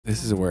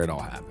This is where it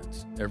all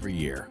happens. Every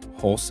year,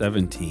 hole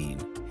 17,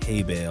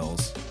 hay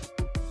bales.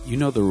 You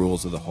know the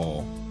rules of the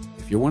hole.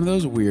 If you're one of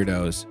those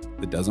weirdos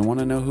that doesn't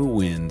want to know who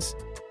wins,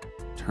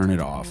 turn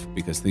it off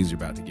because things are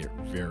about to get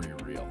very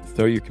real.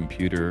 Throw your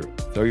computer,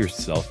 throw your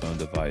cell phone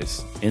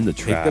device in the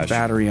trash. Take the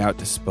battery out,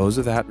 dispose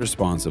of that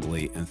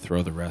responsibly, and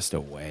throw the rest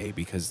away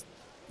because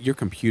your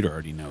computer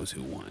already knows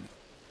who won.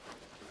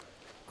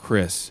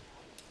 Chris,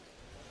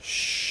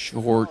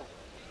 short.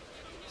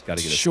 Got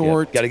to get a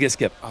Short. skip. Got to get a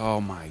skip. Oh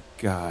my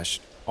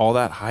gosh. All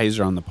that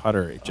hyzer on the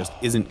putter, it just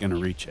isn't going to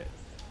reach it.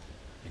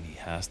 And he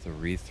has to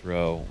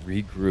rethrow,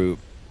 regroup,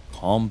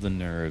 calm the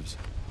nerves.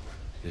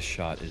 This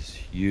shot is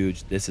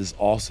huge. This is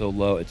also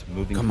low. It's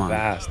moving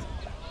fast.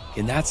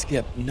 Can that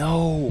skip?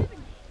 No.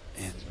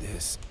 And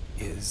this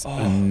is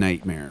a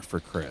nightmare for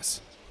Chris.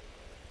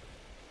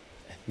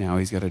 Now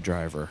he's got a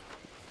driver.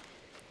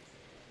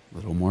 A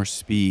little more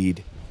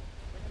speed.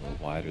 A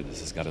little wider.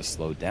 This has got to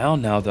slow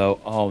down now, though.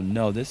 Oh,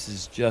 no. This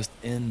is just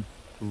in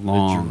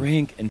long the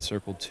drink in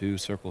circle 2,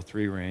 circle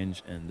 3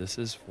 range. And this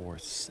is for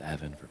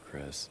 7 for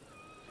Chris.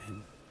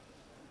 And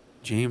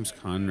James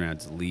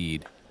Conrad's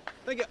lead.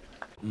 Thank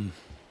you.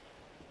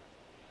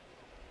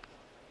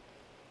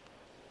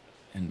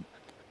 And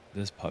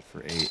this putt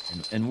for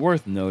 8. And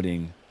worth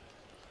noting,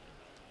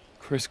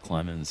 Chris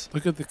Clemens.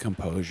 Look at the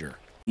composure.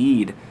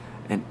 Lead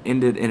and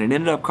it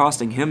ended up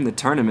costing him the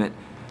tournament.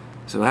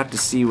 So we'll have to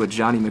see what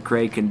Johnny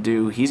McRae can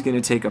do. He's going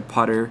to take a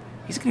putter.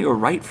 He's going to go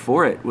right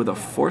for it with a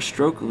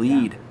 4-stroke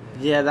lead.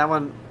 Yeah, that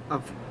one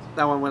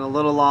went a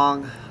little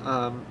long,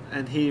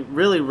 and he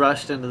really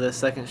rushed into this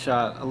second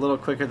shot a little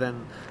quicker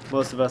than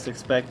most of us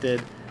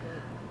expected,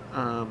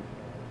 and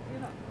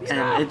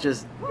it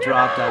just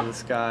dropped out of the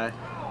sky.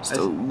 Just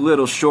a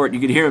little short. You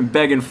could hear him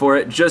begging for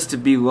it just to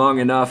be long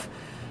enough.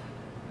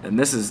 And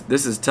this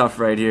is tough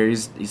right here.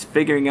 He's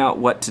figuring out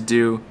what to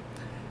do.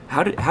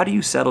 How do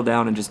you settle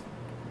down and just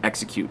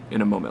execute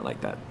in a moment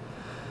like that?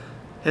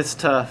 It's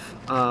tough.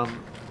 I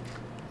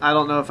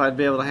don't know if I'd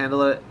be able to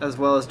handle it as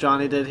well as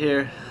Johnny did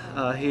here.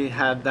 He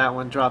had that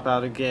one drop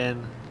out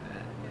again,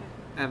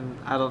 and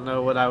I don't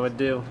know what I would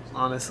do,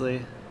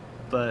 honestly.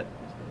 But,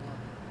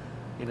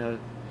 you know.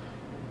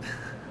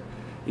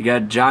 You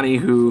got Johnny,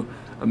 who,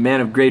 a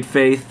man of great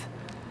faith,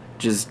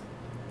 just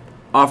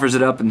offers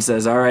it up and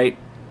says, all right,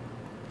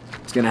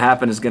 it's going to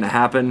happen, it's going to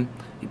happen.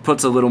 He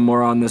puts a little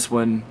more on this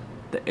one.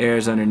 The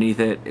air's underneath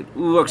it. It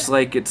looks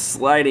like it's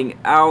sliding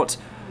out.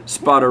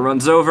 Spotter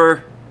runs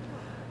over,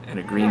 and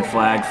a green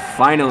flag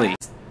finally.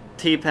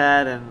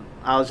 T-pad, and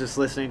I was just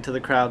listening to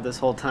the crowd this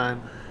whole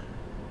time.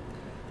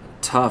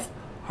 Tough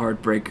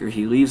heartbreaker.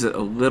 He leaves it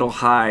a little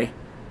high.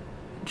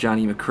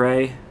 Johnny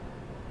McRae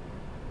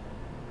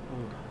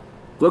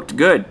looked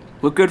good.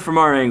 Looked good from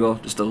our angle.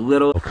 Just a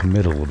little.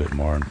 Commit a little bit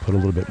more and put a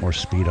little bit more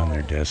speed on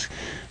their disc.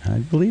 I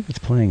believe it's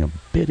playing a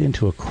bit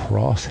into a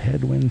cross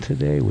headwind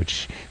today,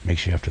 which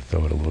makes you have to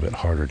throw it a little bit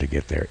harder to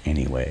get there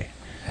anyway.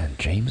 And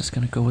James is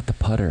going to go with the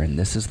putter, and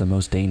this is the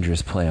most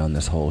dangerous play on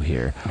this hole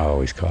here.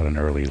 Oh, he's caught an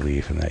early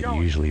leaf, and that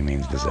usually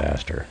means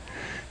disaster.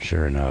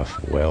 Sure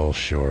enough, well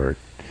short.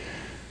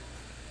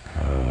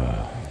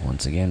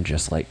 Once again,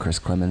 just like Chris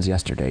Clemens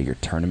yesterday, your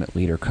tournament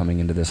leader coming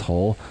into this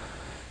hole,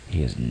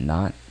 he is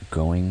not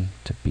going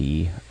to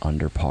be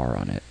under par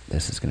on it.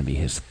 This is going to be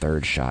his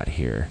 3rd shot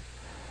here.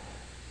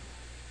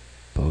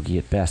 Bogey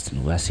at best,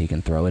 unless he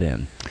can throw it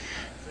in.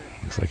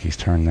 Looks like he's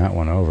turned that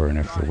one over, and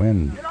if the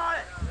wind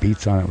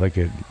beats on it like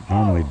it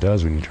normally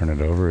does when you turn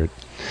it over, it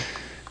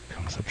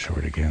comes up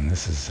short again.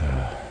 This is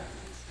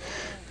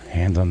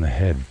hands on the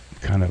head,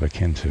 kind of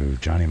akin to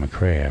Johnny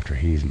McRae after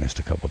he's missed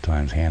a couple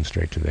times, hands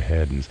straight to the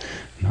head, and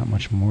not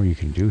much more you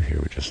can do here,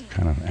 but just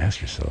kind of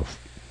ask yourself,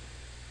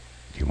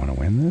 do you want to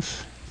win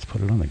this? Let's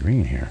put it on the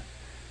green here.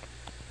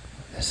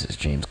 This is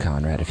James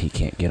Conrad. If he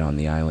can't get on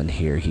the island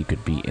here, he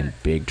could be in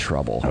big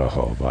trouble.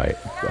 Oh, by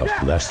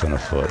less than a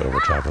foot over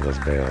top of those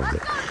bales.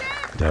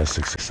 It does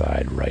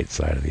succeed right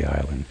side of the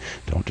island.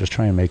 Don't just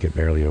try and make it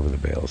barely over the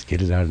bales.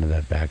 Get it out into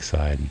that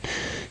backside, and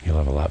you'll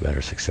have a lot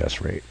better success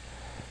rate.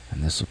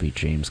 And this will be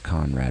James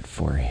Conrad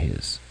for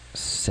his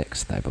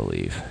 6th, I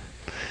believe.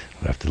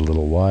 Left it a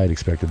little wide,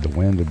 expected the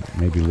wind to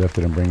maybe lift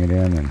it and bring it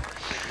in. And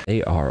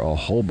they are a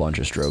whole bunch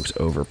of strokes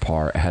over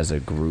par as a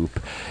group,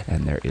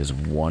 and there is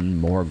one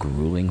more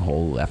grueling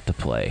hole left to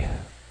play.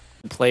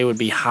 The play would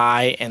be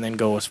high and then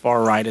go as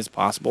far right as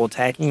possible.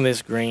 Attacking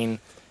this green,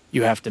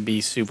 you have to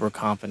be super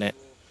confident.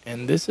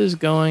 And this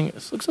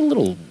looks a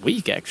little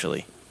weak,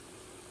 actually.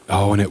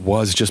 Oh, and it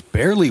was just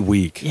barely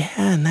weak. Yeah,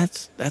 and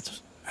that's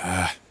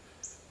well,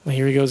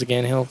 here he goes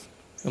again. He'll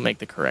make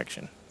the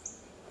correction.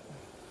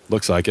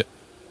 Looks like it.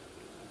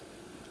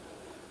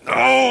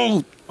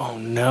 Oh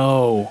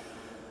no.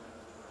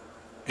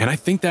 And I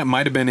think that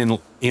might have been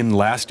in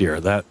last year.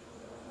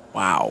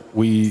 Wow.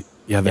 The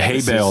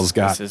hay bales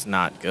this is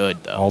not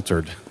good though.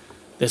 Altered.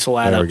 This will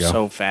add up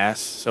so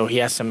fast. So he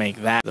has to make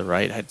that. The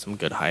right had some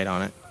good height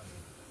on it.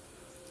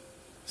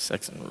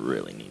 Sexton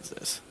really needs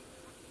this.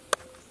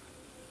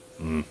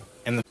 And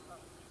the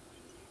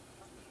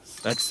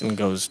Sexton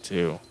goes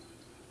to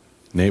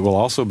Nate will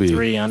also be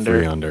 3 under.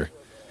 3 under.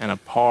 and a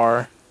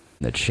par.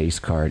 The chase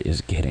card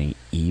is getting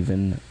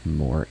even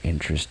more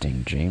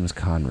interesting. James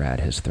Conrad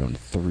has thrown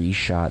 3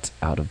 shots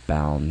out of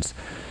bounds.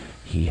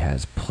 He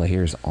has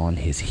players on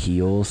his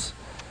heels.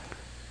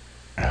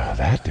 Oh,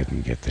 that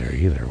didn't get there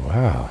either.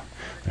 Wow.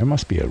 There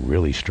must be a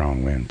really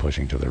strong wind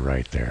pushing to the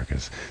right there,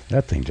 because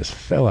that thing just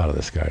fell out of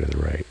the sky to the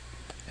right.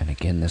 And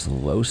again, this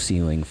low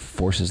ceiling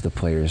forces the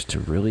players to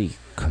really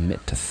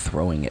commit to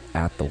throwing it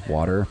at the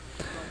water.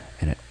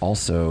 And it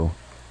also,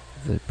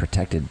 the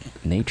protected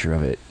nature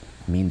of it,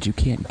 means you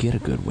can't get a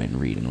good wind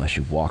read unless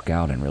you walk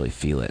out and really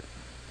feel it.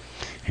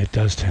 It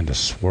does tend to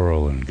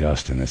swirl and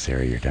gust in this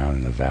area. You're down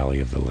in the valley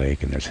of the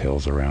lake and there's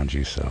hills around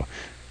you, so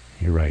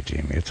you're right,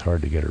 Jamie. It's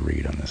hard to get a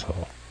read on this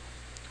hole.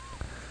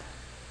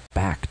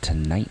 Back to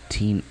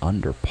 19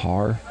 under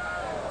par.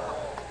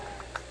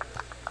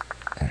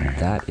 And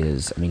that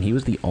is, I mean, he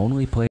was the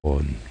only player.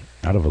 Well,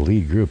 out of a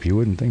lead group, you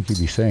wouldn't think you'd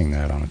be saying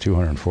that on a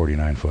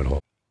 249-foot hole.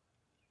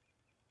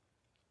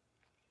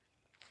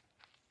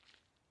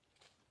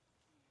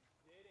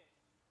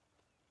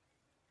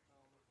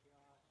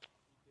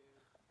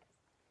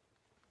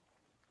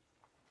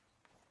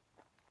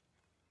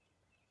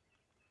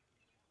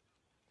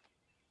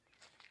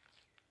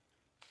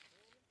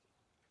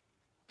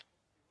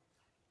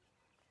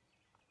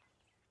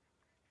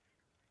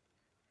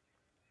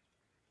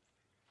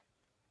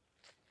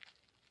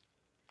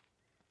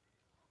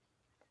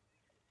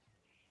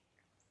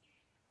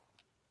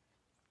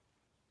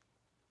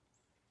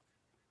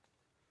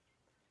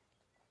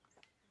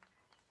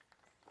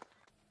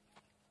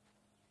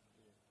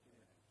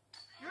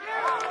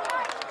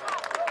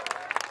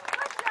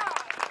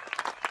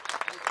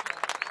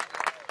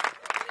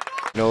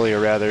 Or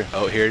rather.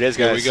 Oh, here it is,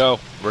 guys. Here we go.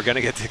 We're going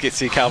to get to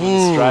see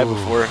Calvin's drive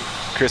before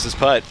Chris's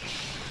putt.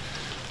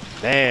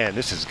 Man,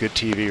 this is good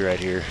TV right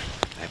here.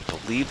 I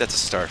believe that's a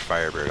Star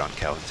Firebird on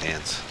Calvin's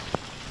hands.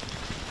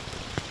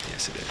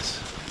 Yes, it is.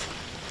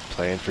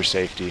 Playing for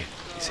safety.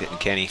 He's hitting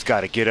Kenny. It's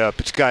got to get up.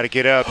 It's got to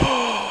get up.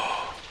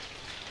 Oh,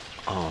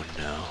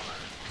 no.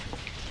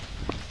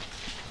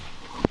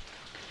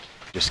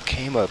 Just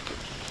came up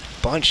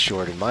a bunch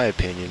short, in my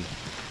opinion.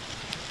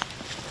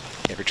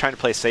 If you're trying to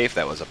play safe,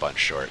 that was a bunch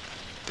short.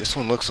 This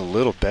one looks a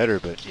little better,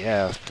 but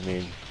yeah, I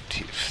mean,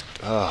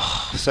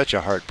 oh, such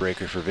a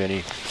heartbreaker for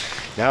Vinny.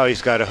 Now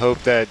he's got to hope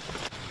that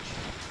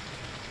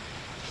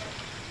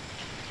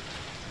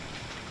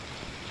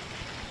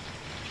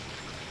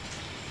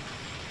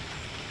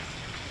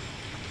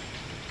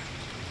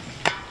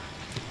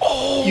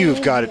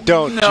you've got it.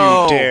 Don't you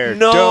dare.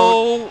 No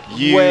Don't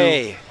you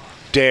way.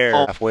 Dare.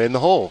 Halfway in the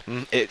hole.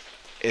 It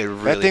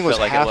really that thing was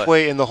felt like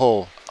halfway in the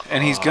hole.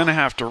 And he's going to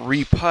have to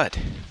re-putt.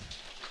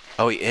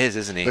 Oh, he is,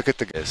 isn't he? Look at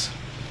the guys.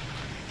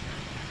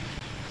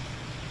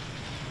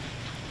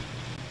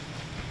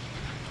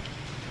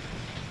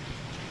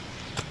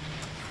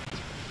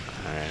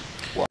 All right.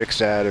 Fix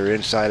that or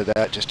inside of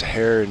that, just a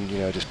hair, and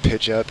just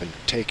pitch up and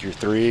take your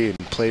 3 and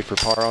play for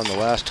par on the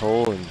last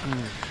hole and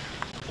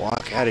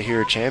walk out of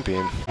here a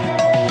champion.